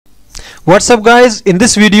What's up guys, in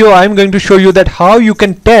this video I'm going to show you that how you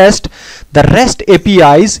can test the REST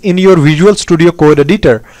APIs in your Visual Studio Code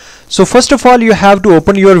editor. So first of all you have to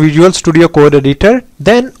open your Visual Studio Code editor,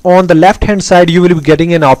 then on the left hand side you will be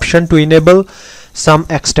getting an option to enable some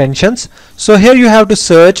extensions. So here you have to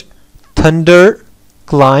search Thunder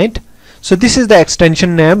Client. So this is the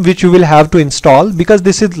extension name which you will have to install because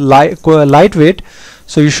this is lightweight.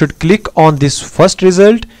 So you should click on this first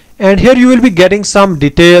result, and here you will be getting some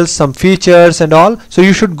details, some features and all, so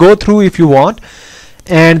you should go through if you want,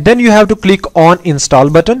 and then you have to click on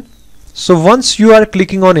install button. So once you are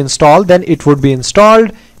clicking on install, then it would be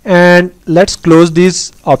installed, and let's close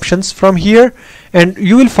these options from here, and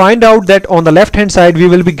you will find out that on the left hand side we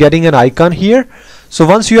will be getting an icon here. So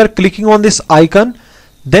once you are clicking on this icon,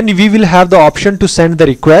 then we will have the option to send the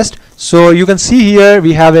request. So you can see here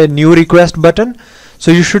we have a new request button. So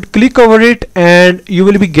you should click over it and you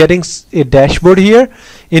will be getting a dashboard here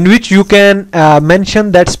in which you can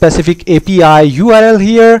mention that specific API URL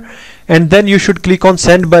here, and then you should click on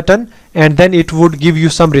send button, and then it would give you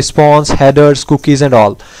some response, headers, cookies and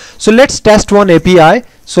all. So let's test one API.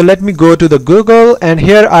 So let me go to the Google, and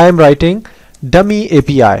here I am writing dummy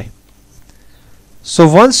API.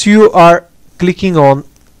 So once you are clicking on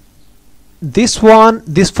this one,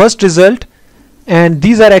 this first result, and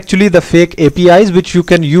these are actually the fake APIs which you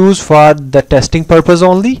can use for the testing purpose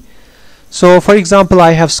only. So for example,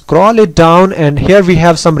 I have scrolled it down, and here we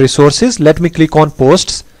have some resources. Let me click on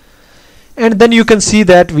posts, and then you can see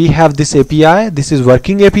that we have this API. This is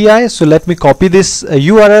working API. So let me copy this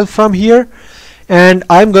URL from here, and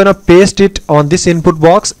I'm gonna paste it on this input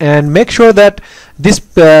box, and make sure that this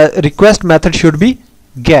request method should be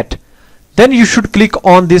get. Then you should click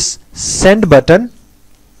on this send button,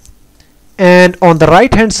 and on the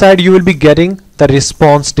right hand side you will be getting the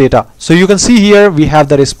response data. So you can see here we have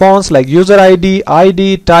the response like user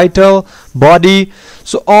ID, title, body.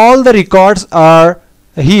 So all the records are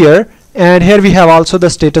here, and here we have also the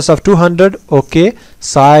status of 200, okay,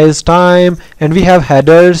 size, time, and we have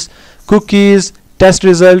headers, cookies, test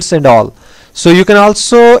results and all. So you can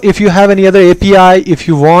also, if you have any other API, if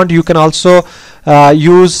you want, you can also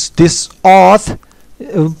use this auth,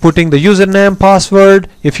 putting the username, password.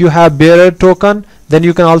 If you have bearer token, then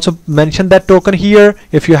you can also mention that token here.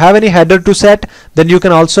 If you have any header to set, then you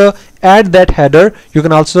can also add that header. You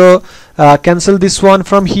can also cancel this one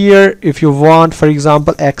from here if you want, for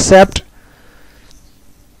example accept.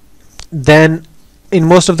 Then in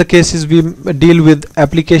most of the cases we deal with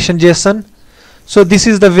application JSON. So this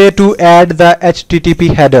is the way to add the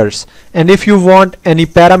HTTP headers. And if you want any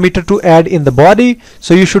parameter to add in the body,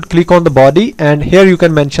 so you should click on the body, and here you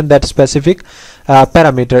can mention that specific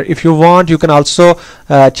parameter. If you want, you can also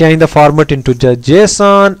change the format into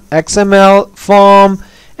JSON, XML, form,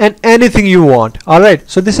 and anything you want. Alright,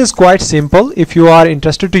 so this is quite simple. If you are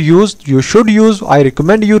interested to use, you should use. I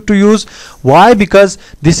recommend you to use. Why? Because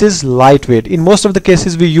this is lightweight. In most of the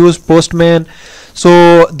cases we use Postman.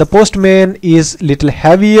 So the Postman is little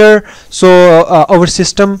heavier, so our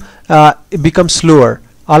system becomes slower.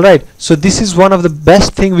 Alright, so this is one of the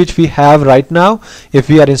best thing which we have right now. If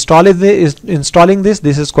we are installing this,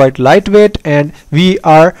 this is quite lightweight, and we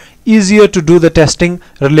are easier to do the testing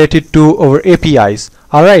related to our APIs.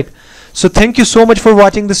 Alright, so thank you so much for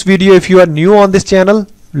watching this video. If you are new on this channel,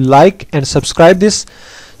 like and subscribe this.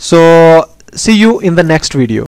 So see you in the next video.